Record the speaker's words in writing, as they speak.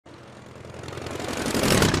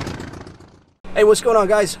Hey, what's going on,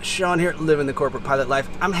 guys? Sean here, living the corporate pilot life.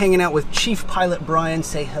 I'm hanging out with Chief Pilot Brian.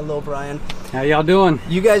 Say hello, Brian. How y'all doing?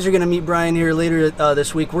 You guys are going to meet Brian here later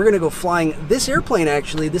this week. We're going to go flying this airplane,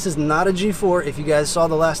 actually. This is not a G4. If you guys saw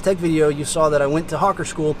the last tech video, you saw that I went to Hawker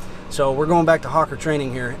school. So we're going back to Hawker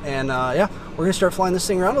training here. And yeah, we're going to start flying this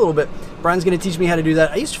thing around a little bit. Brian's going to teach me how to do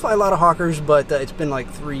that. I used to fly a lot of Hawkers, but it's been like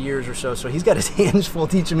 3 years or so. So he's got his hands full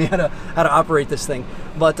teaching me how to operate this thing.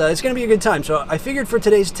 But it's going to be a good time. So I figured for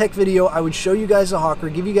today's tech video, I would show you guys the Hawker,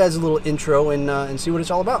 give you guys a little intro, and see what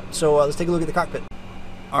it's all about. So let's take a look at the cockpit.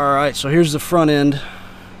 All right, so here's the front end.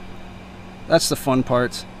 That's the fun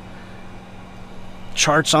part.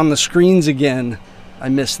 Charts on the screens again. I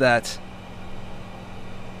missed that.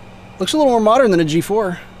 Looks a little more modern than a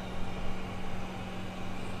G4.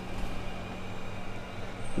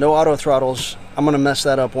 No auto throttles. I'm gonna mess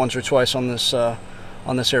that up once or twice on this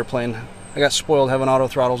airplane. I got spoiled having auto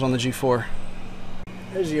throttles on the G4.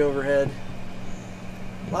 There's the overhead.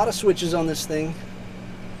 A lot of switches on this thing,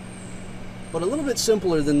 but a little bit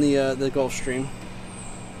simpler than the Gulfstream.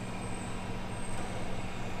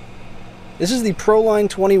 This is the ProLine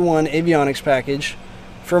 21 avionics package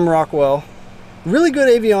from Rockwell. Really good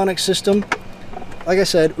avionics system. Like I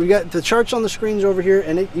said, we got the charts on the screens over here,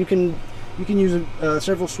 and you can use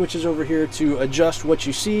several switches over here to adjust what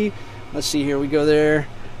you see. Let's see here, we go there,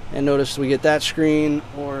 and notice we get that screen,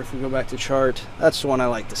 or if we go back to chart, that's the one I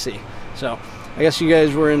like to see. So I guess you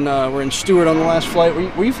guys were in Stewart on the last flight.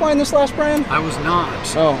 Were you flying this last, Brian? I was not.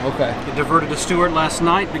 Oh, okay. It diverted to Stewart last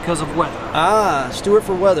night because of weather. Ah, Stewart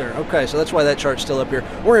for weather. Okay, so that's why that chart's still up here.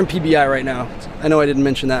 We're in PBI right now. I know I didn't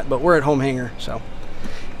mention that, but we're at home hangar. So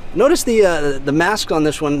notice the mask on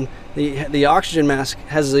this one, the oxygen mask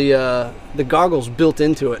has the goggles built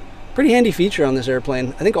into it. Pretty handy feature on this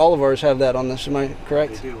airplane. I think all of ours have that on this. Am I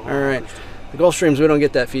correct? They do. All right. The Gulfstreams, we don't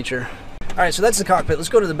get that feature. All right, so that's the cockpit. Let's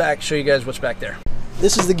go to the back, show you guys what's back there.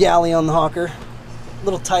 This is the galley on the Hawker. A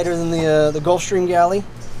little tighter than the Gulfstream galley.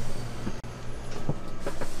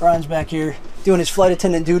 Brian's back here doing his flight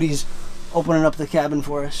attendant duties, opening up the cabin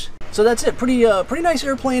for us. So that's it. Pretty nice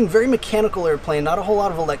airplane, very mechanical airplane. Not a whole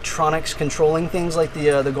lot of electronics controlling things like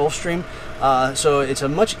the Gulfstream. So it's a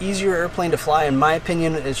much easier airplane to fly, in my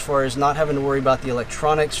opinion, as far as not having to worry about the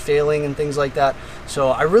electronics failing and things like that.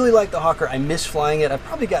 So I really like the Hawker. I miss flying it. I've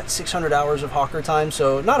probably got 600 hours of Hawker time,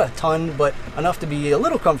 so not a ton, but enough to be a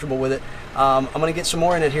little comfortable with it. I'm going to get some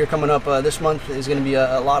more in it here coming up. This month is going to be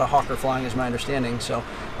a lot of Hawker flying, is my understanding. So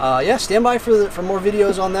yeah, stand by for more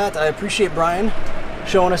videos on that. I appreciate Brian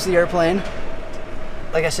showing us the airplane.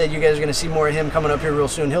 Like I said, you guys are going to see more of him coming up here real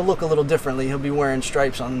soon. He'll look a little differently. He'll be wearing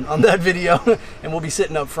stripes on that video, and we'll be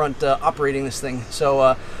sitting up front operating this thing.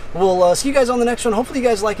 So we'll see you guys on the next one. Hopefully you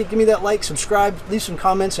guys like it. Give me that like, subscribe, leave some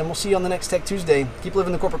comments, and we'll see you on the next Tech Tuesday. Keep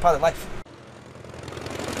living the corporate pilot life.